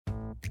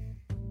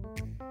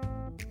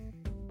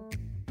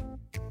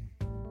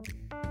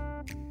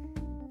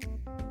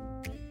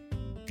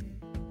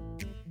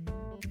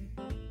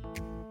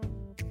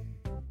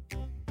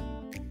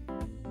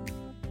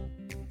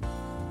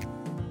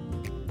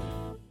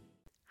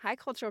Hi,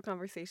 Cultural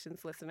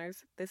Conversations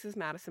listeners. This is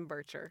Madison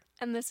Bircher.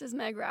 And this is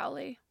Meg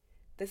Rowley.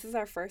 This is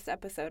our first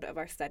episode of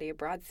our Study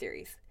Abroad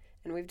series,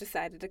 and we've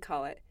decided to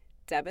call it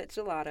Debit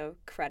Gelato,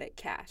 Credit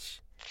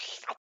Cash.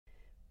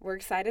 We're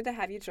excited to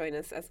have you join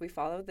us as we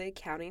follow the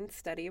Accounting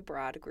Study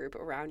Abroad group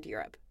around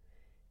Europe.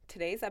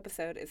 Today's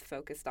episode is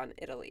focused on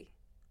Italy.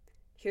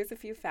 Here's a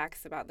few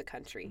facts about the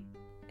country.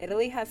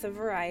 Italy has a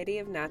variety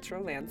of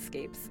natural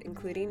landscapes,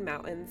 including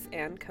mountains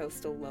and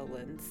coastal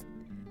lowlands.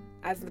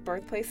 As the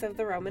birthplace of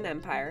the Roman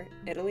Empire,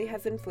 Italy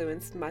has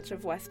influenced much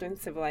of Western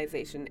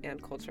civilization and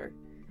culture.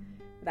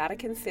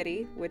 Vatican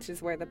City, which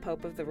is where the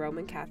Pope of the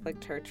Roman Catholic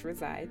Church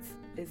resides,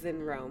 is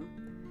in Rome.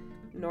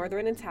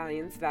 Northern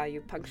Italians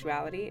value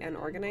punctuality and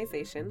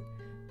organization,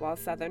 while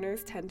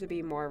Southerners tend to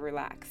be more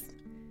relaxed.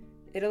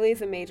 Italy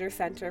is a major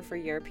center for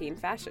European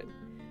fashion.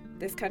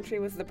 This country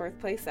was the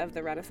birthplace of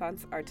the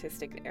Renaissance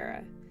artistic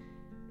era.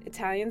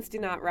 Italians do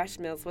not rush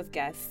meals with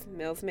guests.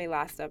 Meals may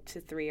last up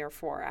to 3 or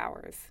 4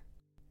 hours.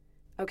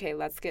 Okay,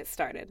 let's get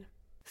started.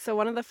 So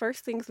one of the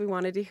first things we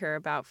wanted to hear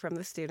about from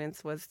the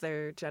students was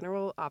their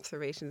general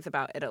observations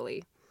about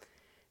Italy.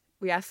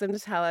 We asked them to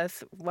tell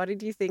us, what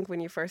did you think when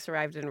you first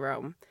arrived in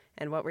Rome,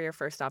 and what were your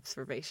first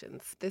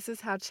observations? This is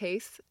how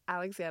Chase,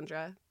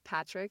 Alexandra,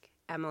 Patrick,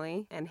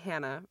 Emily, and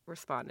Hannah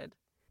responded.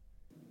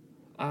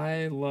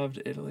 I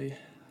loved Italy.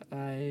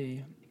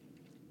 I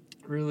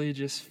really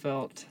just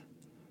felt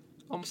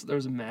almost there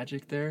was a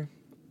magic there.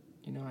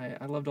 You know,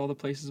 I loved all the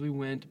places we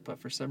went,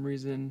 but for some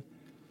reason,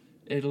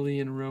 Italy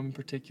and Rome in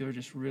particular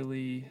just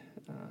really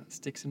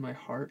sticks in my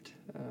heart,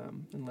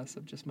 and less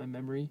of just my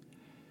memory.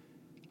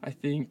 I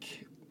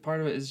think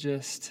part of it is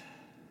just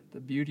the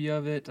beauty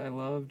of it. I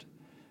loved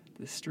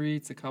the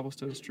streets, the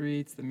cobblestone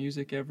streets, the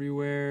music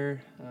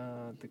everywhere,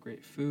 the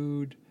great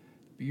food,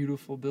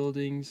 beautiful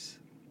buildings,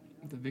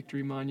 the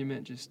Victory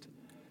Monument, just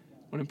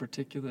one in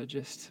particular, I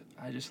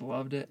just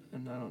loved it,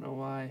 and I don't know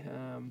why.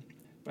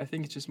 But I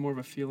think it's just more of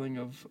a feeling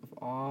of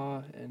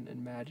awe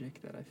and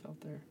magic that I felt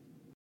there.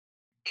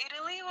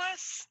 Italy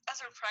was a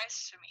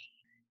surprise to me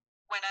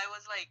when I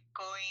was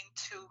going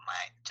to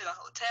the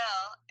hotel.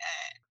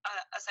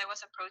 As I was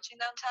approaching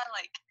downtown,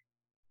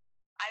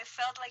 I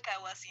felt like I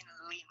was in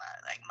Lima,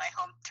 my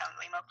hometown,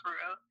 Lima,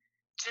 Peru,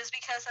 just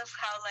because of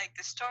how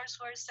the stores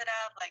were set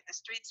up, the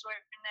streets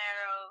were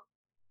narrow,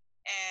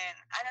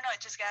 and I don't know, I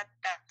just got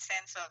that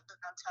sense of the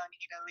downtown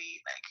Italy,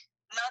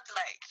 not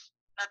like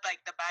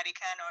the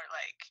Vatican or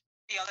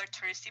the other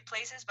touristy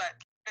places, but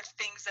the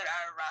things that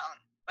are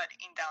around, but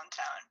in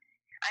downtown.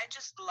 I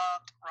just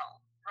loved Rome.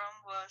 Rome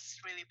was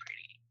really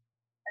pretty.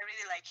 I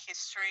really like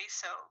history,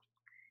 so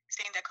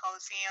seeing the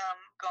Colosseum,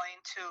 going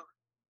to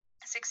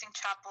Sixtine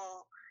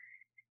Chapel,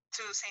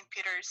 to St.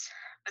 Peter's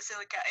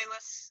Basilica, it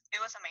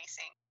was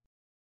amazing.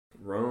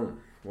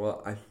 Rome.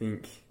 Well, I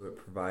think it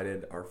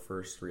provided our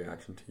first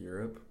reaction to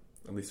Europe,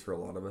 at least for a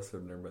lot of us who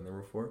have never been there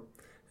before,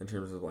 in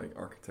terms of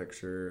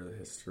architecture, the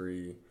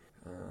history,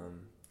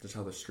 just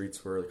how the streets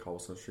were, the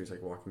cobblestone streets,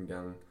 walking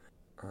down.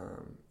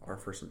 Our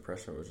first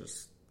impression was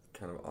just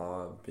kind of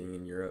awe of being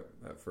in Europe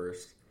at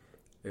first.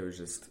 It was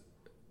just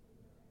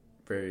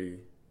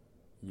very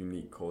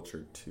unique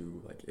culture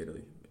to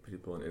Italy.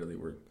 People in Italy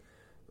were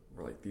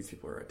these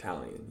people are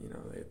Italian,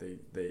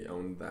 they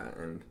owned that,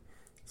 and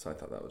so I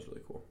thought that was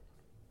really cool.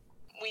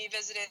 We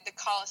visited the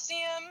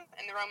Colosseum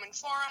and the Roman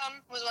Forum.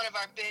 It was one of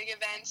our big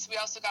events. We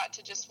also got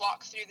to just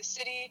walk through the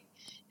city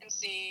and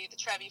see the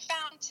Trevi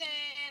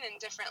Fountain and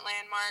different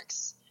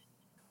landmarks.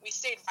 We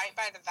stayed right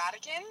by the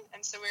Vatican,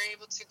 and so we were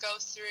able to go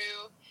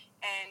through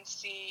and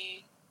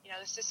see,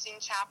 the Sistine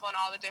Chapel and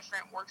all the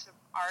different works of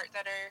art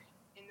that are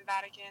in the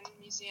Vatican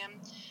Museum.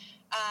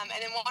 And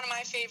then one of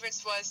my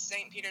favorites was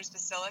St. Peter's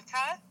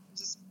Basilica.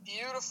 This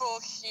beautiful,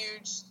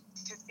 huge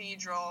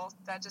cathedral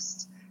that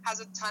just has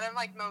a ton of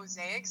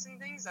mosaics and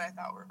things that I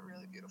thought were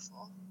really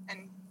beautiful.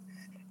 And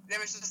there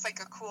was just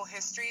a cool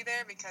history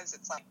there because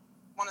it's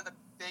one of the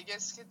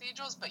biggest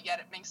cathedrals, but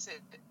yet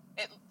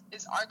it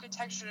is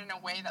architectured in a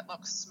way that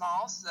looks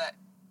small so that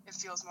it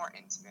feels more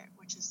intimate,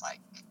 which is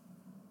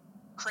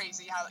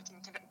crazy how it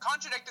can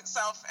contradict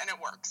itself, and it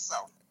works. So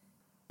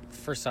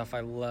first off,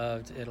 I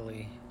loved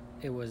Italy.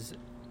 It was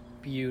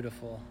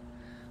beautiful.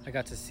 I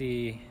got to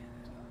see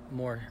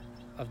more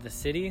of the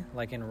city,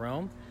 like in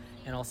Rome,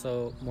 and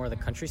also more of the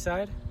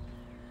countryside.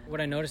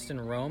 What I noticed in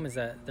Rome is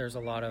that there's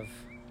a lot of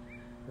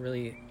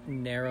really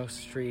narrow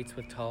streets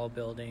with tall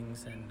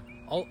buildings, and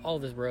all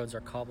the roads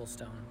are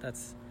cobblestone.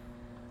 That's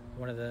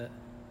one of the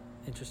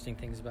interesting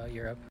things about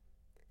Europe.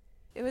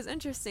 It was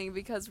interesting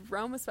because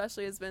Rome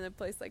especially has been a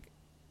place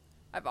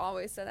I've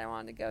always said I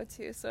wanted to go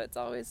to, so it's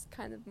always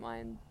kind of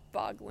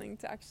mind-boggling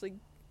to actually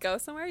go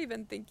somewhere you've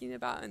been thinking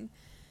about and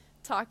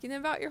talking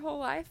about your whole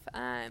life.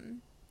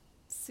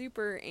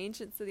 Super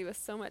ancient city with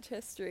so much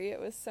history.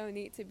 It was so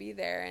neat to be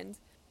there, and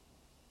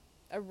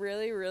a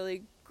really,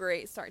 really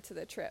great start to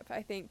the trip.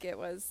 I think it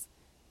was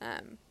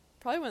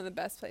probably one of the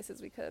best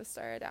places we could have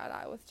started out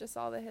at, with just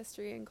all the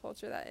history and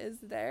culture that is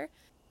there.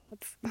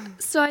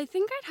 So I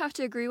think I'd have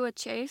to agree with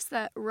Chase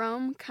that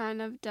Rome kind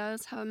of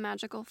does have a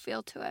magical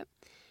feel to it.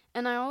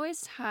 And I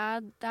always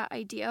had that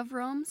idea of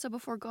Rome, so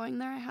before going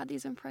there, I had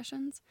these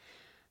impressions.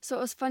 So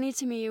it was funny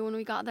to me when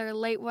we got there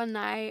late one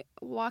night,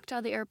 walked out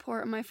of the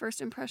airport, and my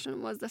first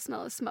impression was the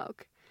smell of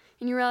smoke.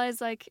 And you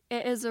realize, like,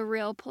 it is a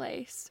real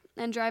place.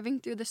 And driving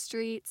through the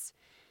streets,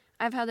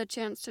 I've had the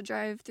chance to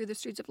drive through the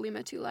streets of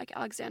Lima too, like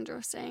Alexandra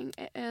was saying.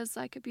 It is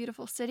like a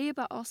beautiful city,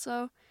 but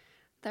also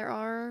there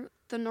are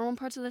the normal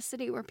parts of the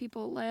city where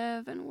people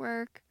live and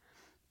work,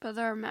 but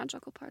there are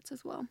magical parts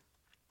as well.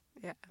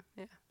 Yeah,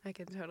 I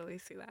can totally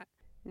see that.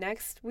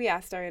 Next, we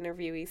asked our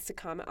interviewees to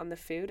comment on the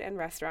food and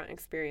restaurant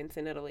experience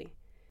in Italy.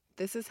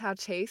 This is how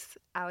Chase,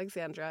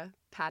 Alexandra,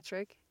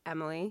 Patrick,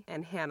 Emily,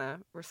 and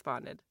Hannah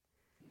responded.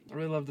 I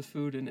really love the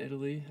food in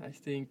Italy. I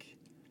think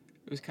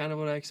it was kind of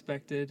what I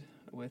expected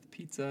with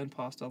pizza and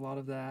pasta, a lot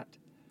of that.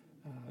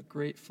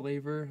 Great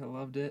flavor. I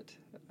loved it.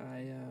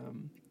 I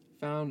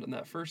found on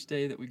that first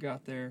day that we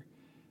got there,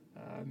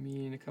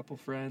 me and a couple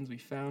friends, we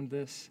found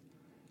this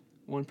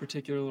one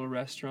particular little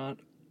restaurant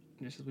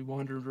just as we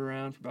wandered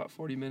around for about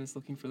 40 minutes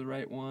looking for the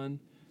right one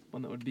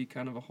that would be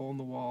kind of a hole in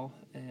the wall.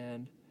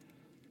 And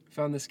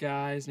found this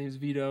guy, his name is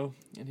Vito,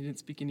 and he didn't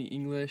speak any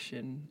English,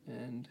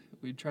 and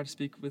we'd try to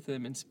speak with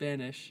him in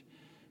Spanish.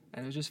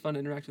 And it was just fun to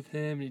interact with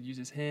him, and he'd use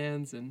his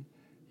hands, and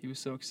he was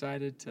so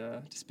excited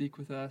to speak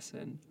with us.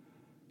 And,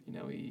 you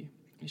know, he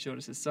showed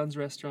us his son's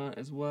restaurant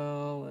as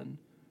well, and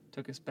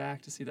took us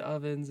back to see the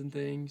ovens and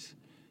things.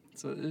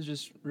 So it was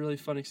just really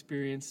fun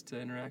experience to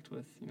interact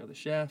with, you know, the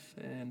chef,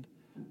 and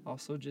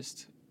also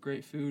just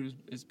great food,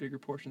 is bigger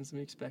portions than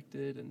we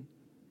expected, and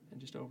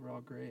just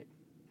overall great.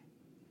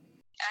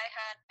 I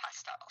had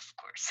pasta, of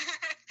course.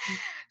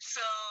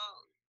 So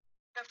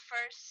my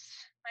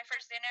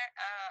first dinner,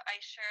 I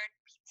shared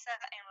pizza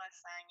and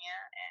lasagna,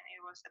 and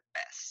it was the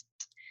best.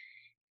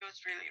 It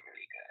was really,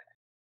 really good.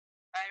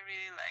 I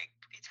really like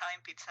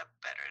Italian pizza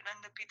better than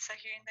the pizza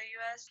here in the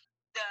U.S.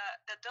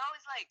 The dough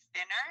is like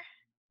thinner,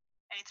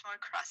 and it's more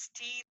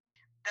crusty.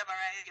 The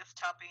variety of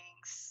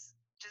toppings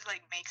just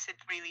like makes it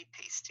really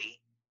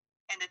tasty,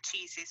 and the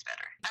cheese is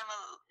better. I'm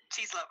a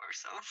cheese lover,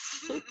 so.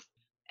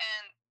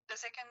 And the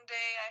second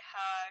day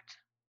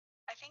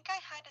I think I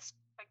had a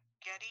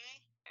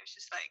spaghetti. It was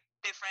just like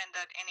different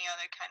than any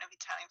other kind of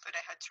Italian food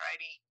I had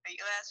tried in the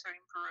U.S. or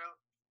in Peru.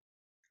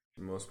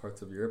 In most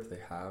parts of Europe,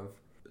 they have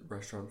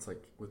restaurants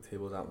like with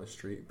tables out in the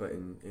street, but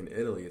in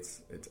Italy,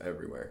 it's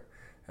everywhere.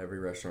 Every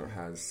restaurant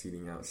has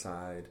seating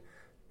outside.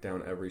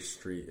 Down every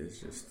street is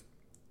just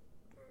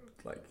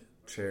like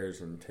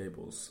chairs and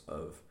tables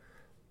of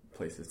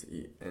places to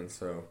eat. And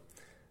so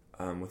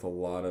with a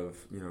lot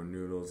of, you know,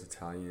 noodles,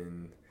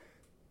 Italian,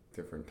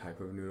 different type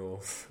of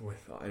noodles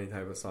with any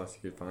type of sauce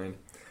you could find,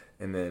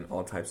 and then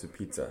all types of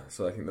pizza.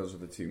 So I think those are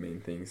the two main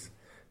things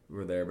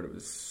were there, but it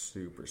was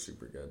super,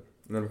 super good.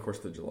 And then of course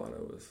the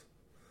gelato was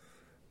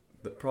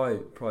probably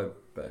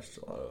best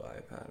gelato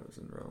I've had was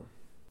in Rome.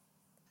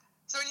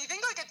 So when you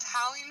think like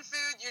Italian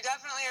food, you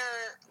definitely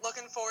are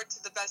looking forward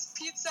to the best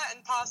pizza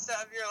and pasta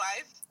of your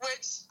life,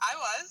 which I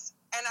was.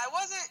 And I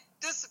wasn't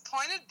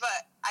disappointed,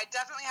 but I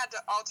definitely had to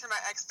alter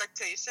my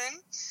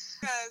expectation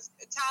because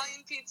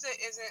Italian pizza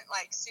isn't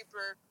like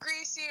super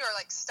greasy or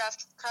like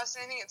stuffed crust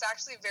or anything. It's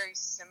actually very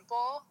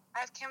simple,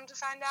 I've come to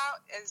find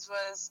out. It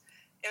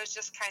was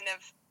just kind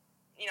of,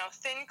 you know,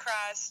 thin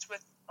crust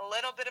with a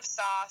little bit of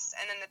sauce,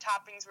 and then the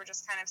toppings were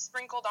just kind of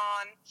sprinkled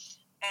on.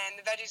 And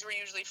the veggies were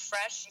usually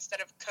fresh instead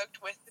of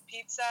cooked with the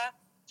pizza,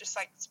 just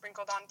like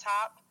sprinkled on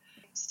top.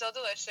 Still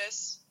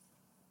delicious.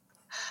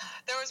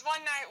 There was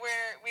one night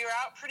where we were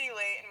out pretty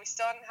late and we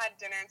still hadn't had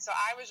dinner, and so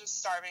I was just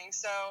starving.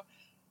 So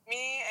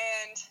me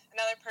and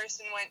another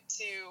person went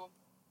to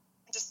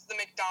just the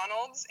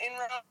McDonald's in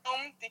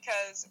Rome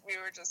because we'd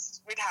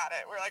had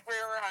it. We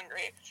were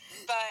hungry.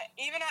 But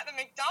even at the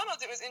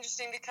McDonald's, it was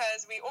interesting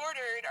because we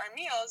ordered our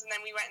meals and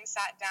then we went and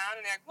sat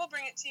down, and they're like, we'll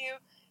bring it to you.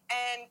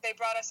 And they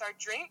brought us our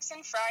drinks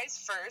and fries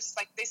first.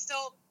 Like, they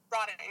still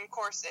brought it in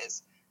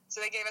courses.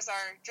 So they gave us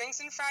our drinks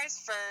and fries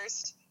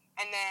first.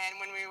 And then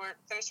when we were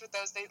finished with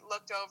those, they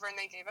looked over and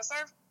they gave us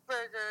our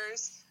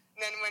burgers. And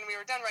then when we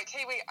were done, we're like,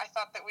 hey, wait, I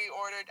thought that we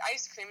ordered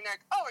ice cream. And they're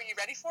like, oh, are you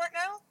ready for it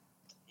now?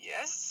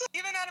 Yes.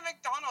 Even at a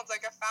McDonald's,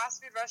 like a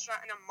fast food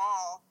restaurant in a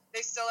mall,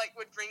 they still like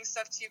would bring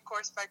stuff to you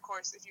course by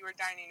course if you were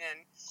dining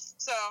in.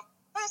 So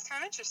that was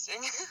kind of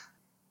interesting.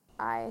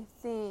 I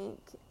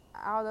think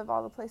out of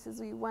all the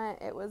places we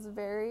went, it was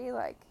very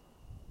like,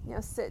 you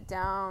know, sit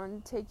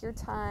down, take your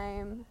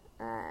time.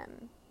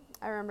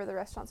 I remember the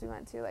restaurants we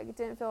went to, like, it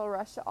didn't feel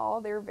rushed at all.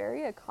 They were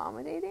very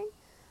accommodating.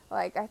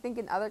 Like, I think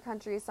in other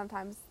countries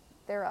sometimes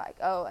they're like,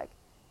 oh, like,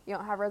 you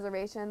don't have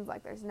reservations,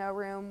 like, there's no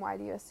room, why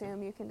do you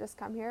assume you can just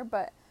come here?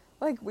 But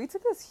like, we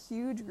took this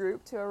huge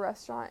group to a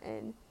restaurant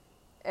in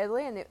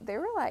Italy, and they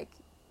were like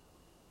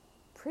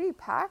pretty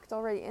packed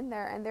already in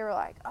there, and they were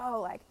like, oh,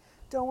 like,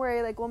 don't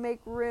worry, like, we'll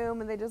make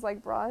room. And they just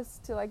like brought us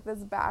to like this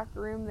back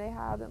room they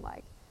had and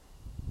like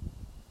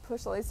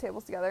pushed all these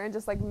tables together and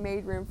just like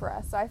made room for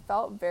us. So I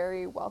felt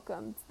very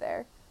welcomed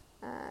there.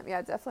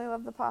 Yeah, definitely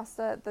love the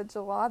pasta. The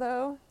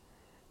gelato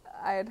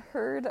I had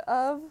heard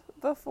of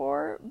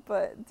before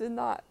but did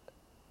not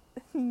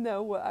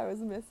know what I was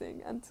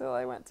missing until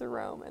I went to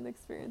Rome and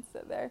experienced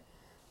it there.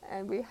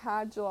 And we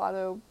had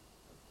gelato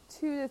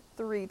 2 to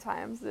 3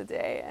 times a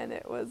day, and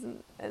it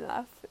wasn't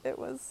enough. It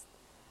was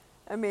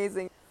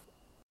amazing.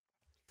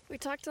 We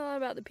talked a lot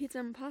about the pizza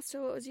and pasta.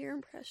 What was your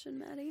impression,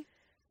 Maddie?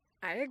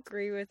 I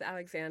agree with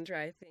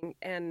Alexandra, I think,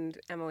 and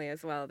Emily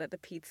as well, that the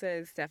pizza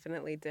is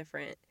definitely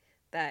different,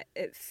 that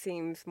it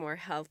seems more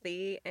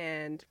healthy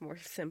and more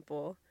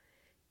simple,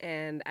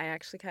 and I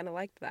actually kind of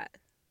liked that.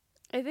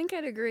 I think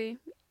I'd agree,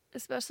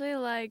 especially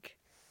like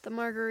the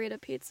margarita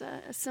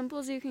pizza. As simple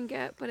as you can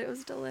get, but it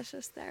was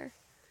delicious there.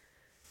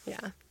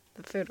 Yeah,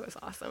 the food was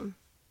awesome.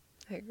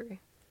 I agree.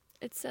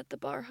 It set the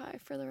bar high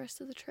for the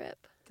rest of the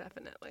trip.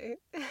 Definitely.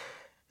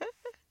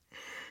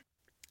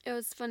 It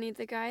was funny,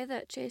 the guy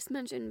that Chase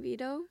mentioned,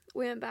 Vito,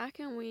 we went back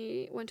and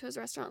we went to his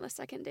restaurant the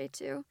second day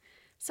too.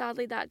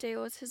 Sadly, that day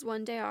was his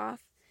one day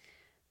off.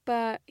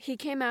 But he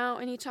came out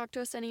and he talked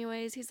to us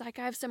anyways. He's like,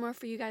 I have somewhere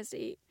for you guys to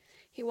eat.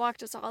 He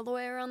walked us all the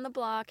way around the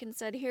block and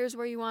said, here's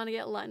where you want to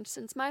get lunch.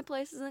 Since my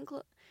place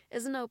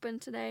isn't open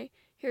today,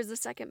 here's the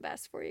second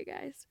best for you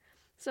guys.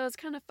 So it's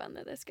kind of fun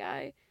that this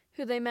guy,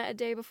 who they met a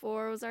day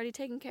before, was already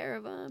taking care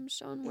of them,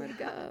 showing where to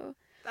go.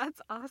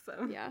 That's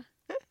awesome. Yeah,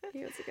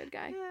 he was a good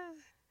guy. Yeah.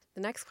 The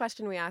next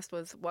question we asked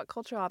was, what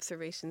cultural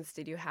observations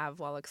did you have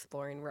while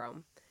exploring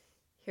Rome?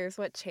 Here's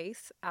what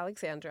Chase,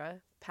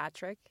 Alexandra,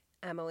 Patrick,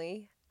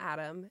 Emily,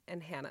 Adam,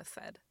 and Hannah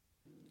said.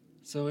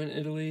 So in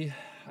Italy,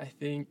 I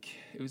think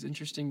it was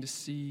interesting to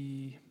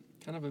see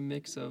kind of a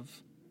mix of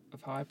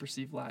how I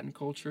perceive Latin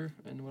culture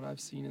and what I've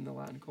seen in the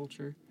Latin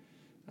culture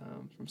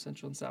from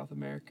Central and South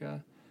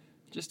America.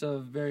 Just a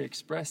very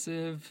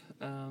expressive,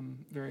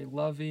 very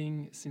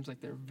loving. It seems like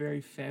they're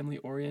very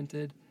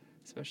family-oriented,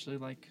 especially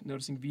like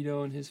noticing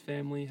Vito and his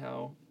family,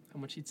 how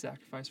much he'd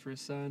sacrifice for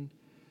his son.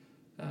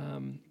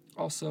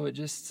 Also,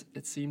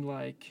 it seemed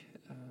like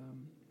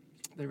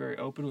they're very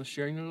open with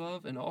sharing their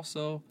love, and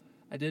also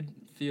I did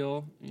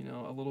feel,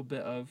 a little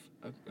bit of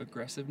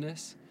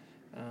aggressiveness,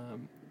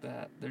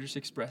 that they're just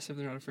expressive.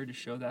 They're not afraid to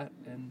show that,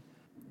 and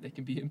they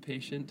can be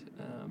impatient.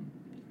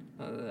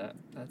 Not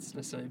that's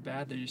necessarily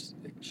bad. They just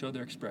show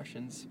their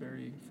expressions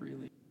very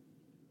freely.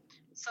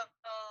 So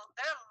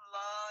there are a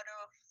lot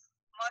of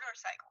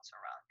motorcycles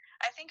around.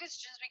 I think it's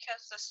just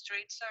because the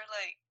streets are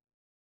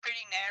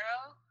pretty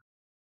narrow.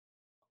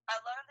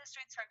 A lot of the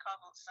streets are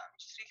cobblestone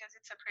just because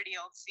it's a pretty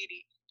old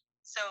city.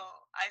 So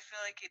I feel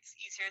like it's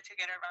easier to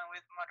get around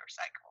with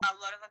motorcycle. A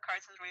lot of the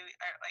cars are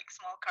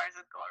small cars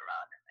that go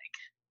around and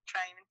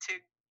trying to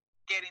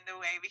get in the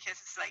way because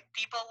it's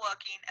people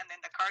walking and then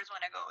the cars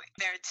want to go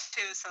there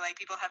too. So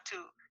people have to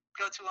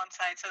go to one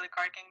side so the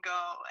car can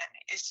go, and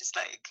it's just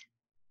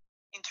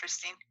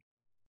interesting.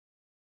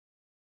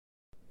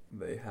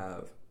 They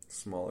have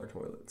smaller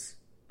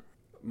toilets.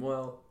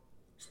 Well,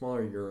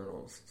 smaller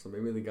urinals. So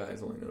maybe the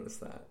guys only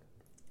notice that.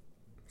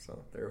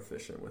 So they're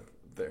efficient with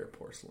their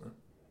porcelain.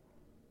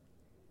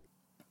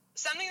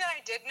 Something that I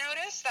did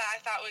notice that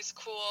I thought was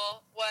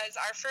cool was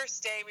our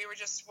first day we were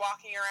just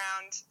walking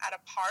around at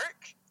a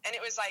park, and it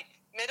was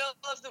middle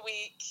of the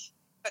week,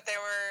 but there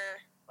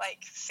were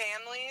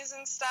families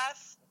and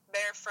stuff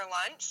there for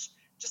lunch,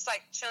 just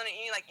chilling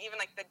and eating, even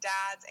the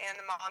dads and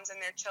the moms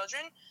and their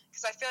children,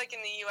 because I feel like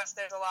in the U.S.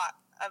 there's a lot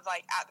of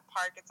at the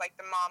park it's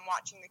the mom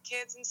watching the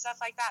kids and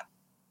stuff like that.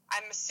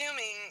 I'm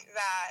assuming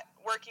that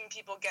working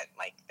people get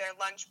their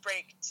lunch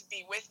break to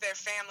be with their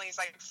families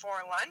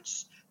for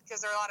lunch,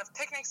 because there are a lot of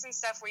picnics and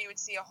stuff where you would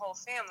see a whole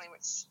family,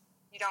 which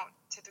you don't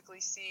typically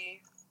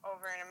see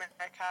over in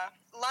America.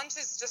 Lunch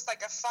is just a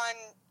fun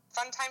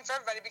time for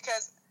everybody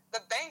because the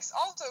banks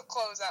also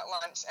close at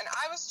lunch, and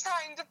I was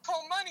trying to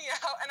pull money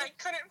out and I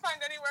couldn't find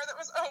anywhere that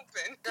was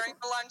open during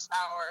the lunch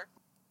hour.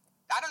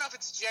 I don't know if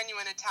it's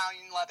genuine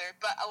Italian leather,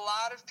 but a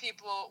lot of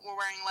people were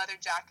wearing leather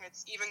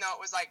jackets even though it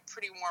was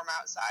pretty warm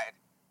outside.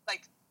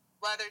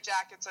 Leather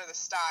jackets are the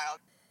style.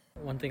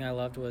 One thing I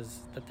loved was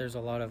that there's a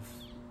lot of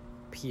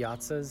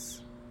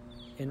piazzas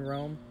in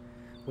Rome,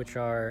 which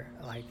are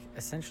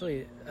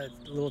essentially a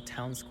little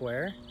town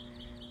square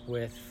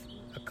with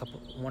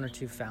one or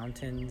two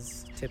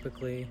fountains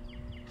typically,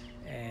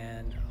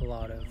 and a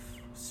lot of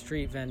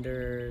street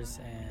vendors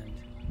and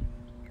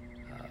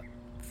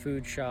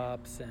food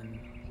shops and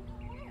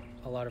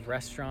a lot of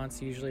restaurants,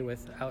 usually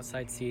with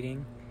outside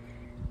seating.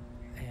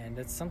 And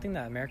it's something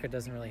that America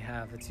doesn't really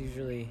have. It's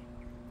usually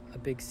a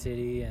big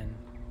city and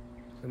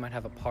we might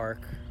have a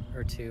park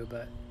or two,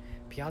 but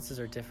piazzas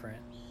are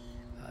different.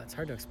 It's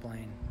hard to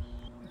explain.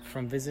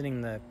 From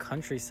visiting the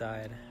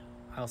countryside,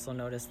 I also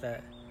noticed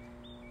that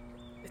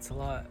it's a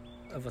lot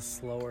of a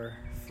slower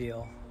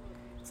feel.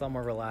 It's a lot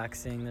more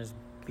relaxing. There's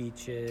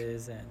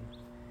beaches and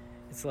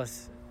it's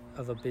less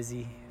of a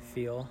busy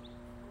feel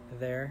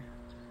there.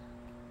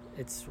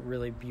 It's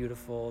really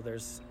beautiful.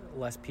 There's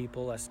less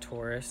people, less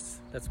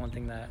tourists. That's one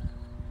thing that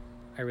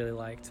I really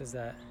liked, is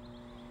that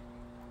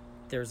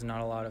there's not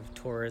a lot of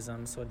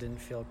tourism, so it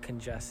didn't feel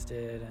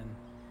congested and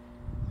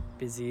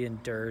busy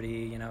and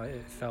dirty.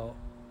 It felt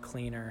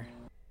cleaner.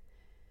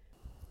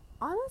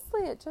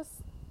 Honestly,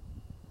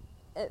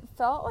 it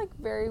felt like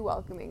very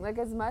welcoming. Like,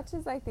 as much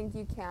as I think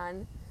you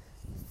can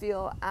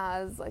feel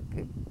as like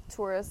a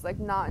tourist, like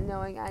not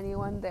knowing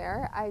anyone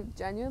there, I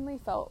genuinely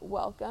felt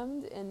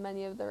welcomed in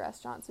many of the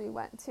restaurants we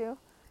went to.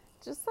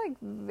 Just like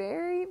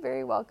very,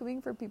 very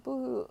welcoming for people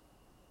who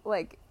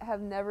like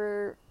have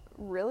never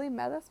really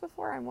met us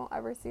before and won't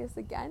ever see us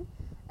again.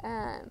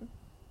 And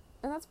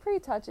that's pretty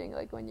touching,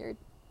 like when you're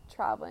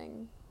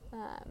traveling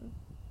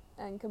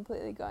and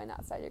completely going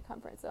outside your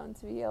comfort zone,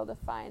 to be able to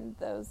find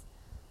those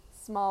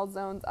small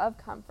zones of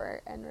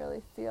comfort and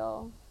really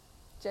feel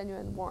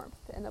genuine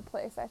warmth in a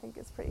place, I think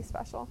is pretty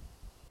special.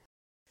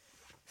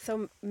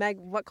 So, Meg,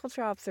 what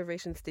cultural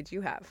observations did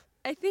you have?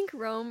 I think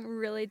Rome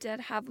really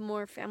did have a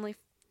more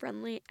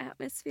family-friendly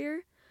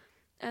atmosphere,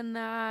 and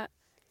that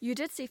you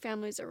did see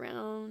families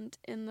around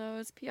in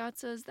those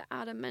piazzas that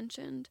Adam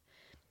mentioned.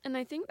 And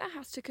I think that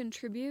has to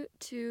contribute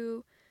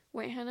to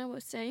what Hannah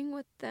was saying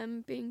with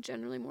them being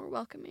generally more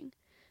welcoming.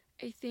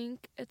 I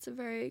think it's a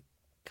very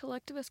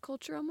collectivist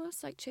culture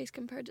almost, like Chase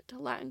compared it to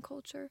Latin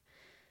culture.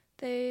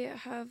 They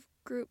have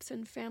groups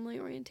and family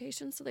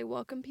orientation, so they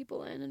welcome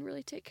people in and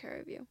really take care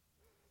of you.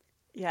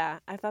 Yeah,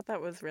 I thought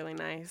that was really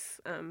nice.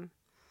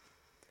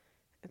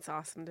 It's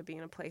awesome to be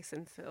in a place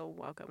and feel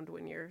welcomed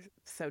when you're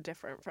so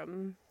different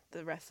from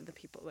the rest of the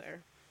people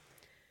there.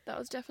 That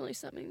was definitely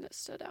something that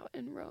stood out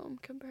in Rome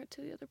compared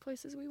to the other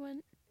places we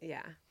went.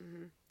 Yeah,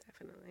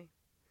 definitely.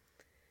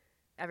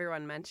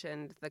 Everyone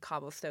mentioned the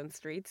cobblestone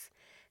streets,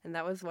 and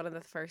that was one of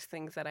the first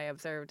things that I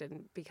observed.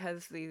 And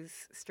because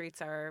these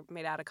streets are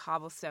made out of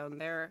cobblestone,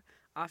 they're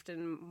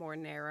often more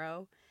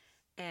narrow,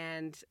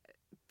 and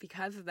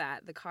because of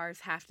that, the cars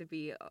have to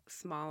be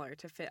smaller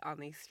to fit on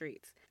these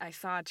streets. I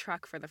saw a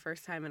truck for the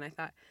first time, and I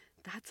thought,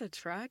 that's a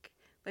truck?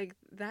 Like,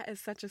 that is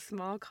such a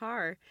small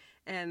car.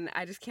 And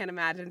I just can't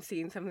imagine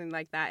seeing something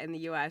like that in the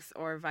U.S.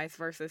 or vice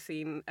versa,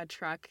 seeing a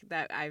truck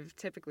that I've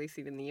typically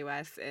seen in the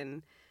U.S.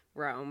 in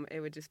Rome. It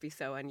would just be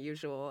so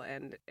unusual,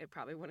 and it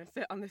probably wouldn't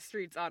fit on the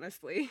streets,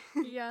 honestly.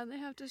 Yeah, they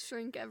have to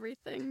shrink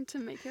everything to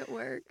make it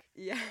work.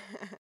 Yeah.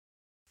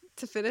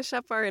 To finish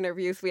up our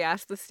interviews, we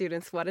asked the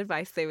students what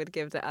advice they would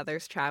give to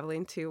others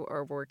traveling to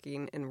or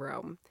working in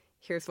Rome.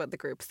 Here's what the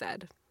group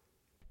said.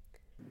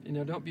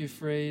 Don't be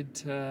afraid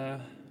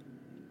to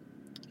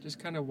just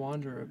kind of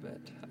wander a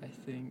bit, I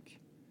think.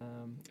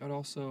 I would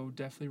also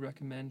definitely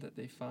recommend that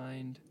they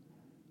find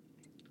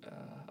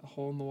a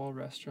hole-in-the-wall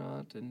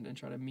restaurant and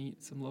try to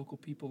meet some local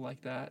people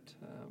like that.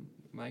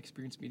 My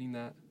experience meeting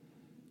that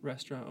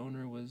restaurant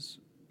owner was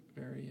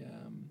very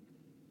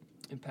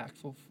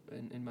impactful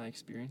in my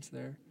experience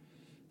there.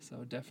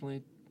 So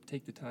definitely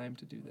take the time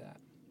to do that.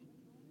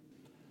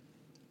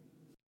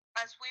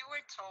 As we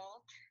were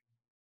told,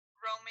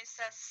 Rome is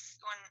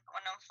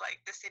one of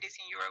like the cities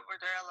in Europe where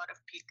there are a lot of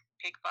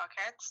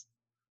pickpockets.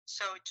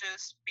 So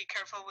just be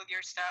careful with your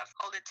stuff.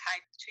 Hold it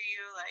tight to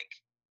you. Like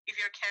if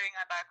you're carrying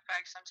a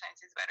backpack, sometimes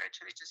it's better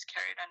to just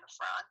carry it on the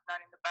front, not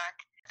in the back.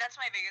 That's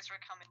my biggest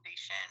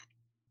recommendation.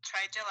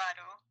 Try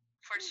gelato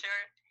for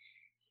sure.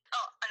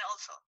 Oh, and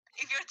also,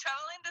 if you're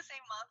traveling the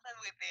same month as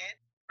we did,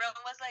 Rome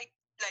was like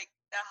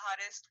the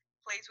hottest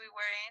place we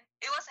were in.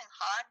 It wasn't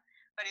hot,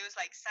 but it was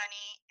like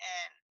sunny,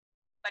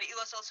 but it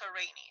was also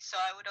rainy.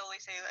 So I would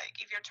always say, like,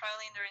 if you're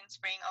traveling during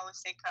spring, always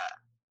take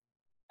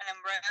an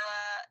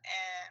umbrella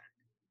and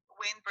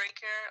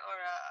windbreaker or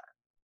a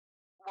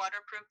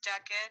waterproof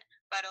jacket,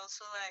 but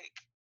also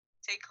like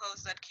take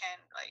clothes that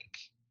can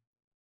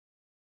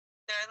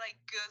they're like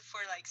good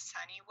for like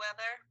sunny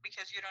weather,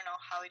 because you don't know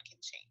how it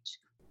can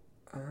change.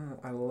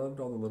 I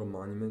loved all the little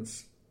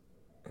monuments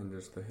and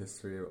just the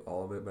history of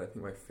all of it, but I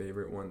think my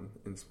favorite one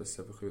in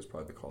specifically was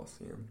probably the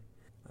Colosseum.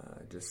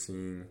 Just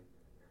seeing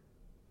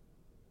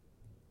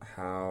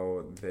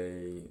how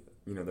they,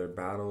 their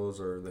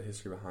battles or the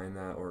history behind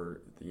that,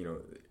 or,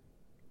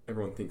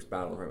 everyone thinks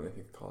battles, right, when they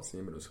think the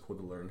Colosseum, but it was cool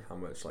to learn how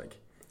much,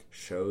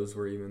 shows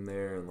were even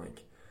there, and,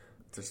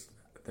 just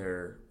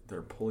their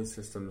pulley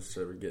systems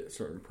to get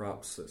certain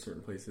props at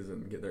certain places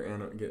and get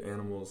get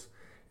animals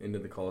into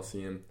the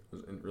Colosseum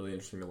was really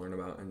interesting to learn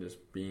about, and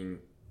just being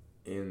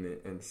in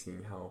it and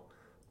seeing how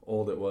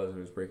old it was and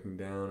it was breaking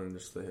down, and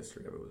just the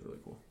history of it was really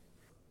cool.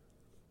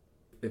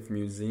 If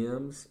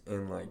museums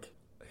and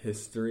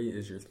history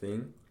is your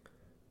thing,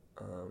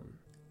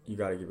 you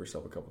got to give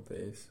yourself a couple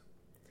days.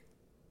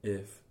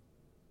 If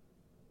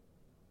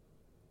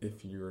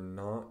you're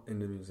not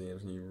into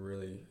museums and you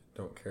really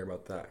don't care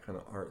about that kind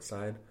of art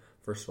side,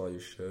 first of all, you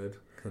should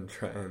and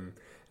try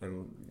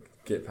and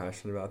get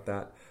passionate about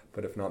that.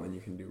 But if not, then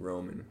you can do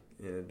Rome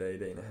in a day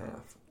and a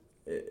half,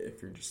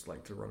 if you just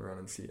like to run around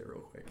and see it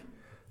real quick.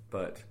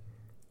 But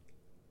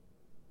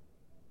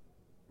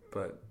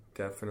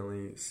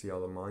definitely see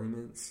all the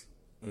monuments,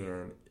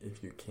 and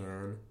if you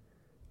can,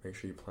 make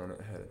sure you plan it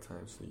ahead of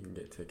time so you can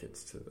get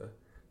tickets to the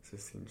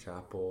Sistine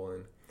Chapel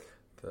and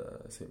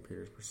the St.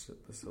 Peter's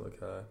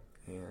Basilica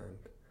and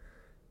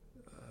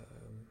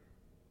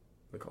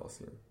the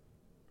Colosseum.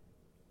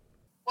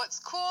 What's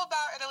cool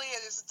about Italy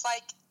is it's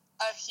like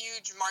a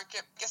huge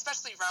market,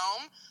 especially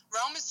Rome.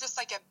 Rome is just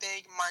like a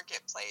big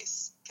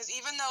marketplace, because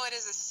even though it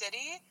is a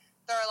city,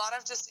 there are a lot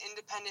of just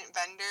independent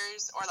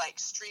vendors or like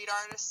street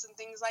artists and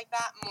things like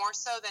that, more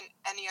so than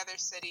any other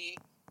city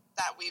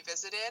that we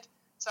visited.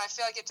 So I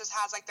feel like it just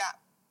has like that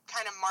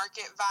kind of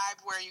market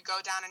vibe where you go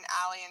down an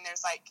alley and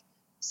there's like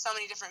so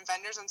many different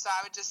vendors. And so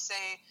I would just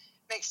say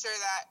make sure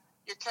that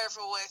you're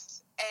careful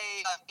with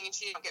making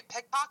sure you don't get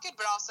pickpocketed,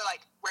 but also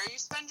like where you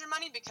spend your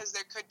money, because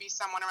there could be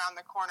someone around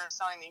the corner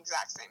selling the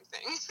exact same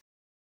thing.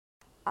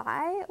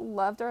 I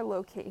loved our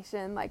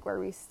location, like where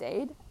we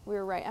stayed. We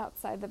were right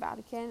outside the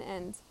Vatican,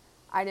 and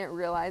I didn't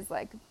realize,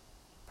 like,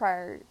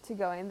 prior to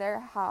going there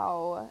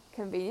how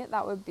convenient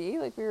that would be.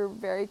 Like, we were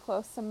very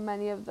close to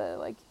many of the,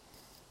 like,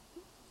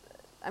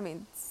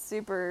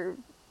 super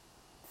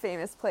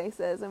famous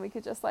places, and we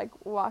could just, like,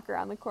 walk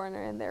around the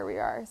corner, and there we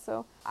are.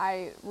 So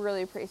I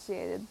really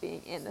appreciated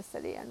being in the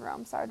city in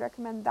Rome, so I would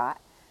recommend that.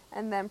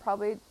 And then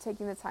probably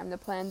taking the time to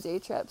plan day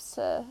trips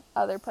to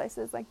other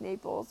places like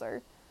Naples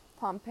or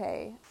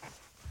Pompeii.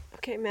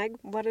 Okay, Meg,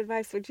 what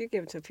advice would you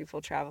give to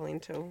people traveling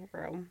to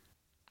Rome?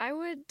 I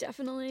would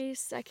definitely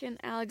second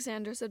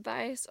Alexander's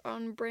advice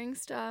on bring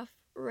stuff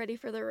ready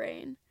for the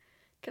rain,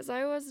 because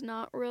I was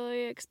not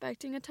really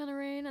expecting a ton of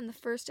rain, and the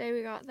first day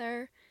we got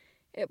there,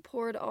 it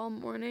poured all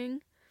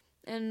morning,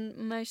 and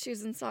my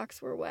shoes and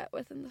socks were wet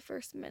within the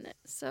first minute.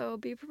 So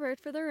be prepared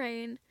for the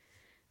rain,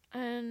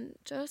 and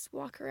just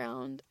walk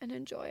around and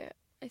enjoy it.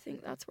 I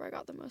think that's where I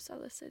got the most out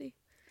of the city.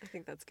 I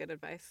think that's good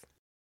advice.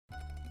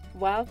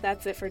 Well,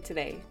 that's it for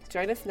today.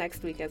 Join us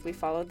next week as we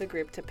follow the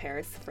group to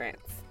Paris, France.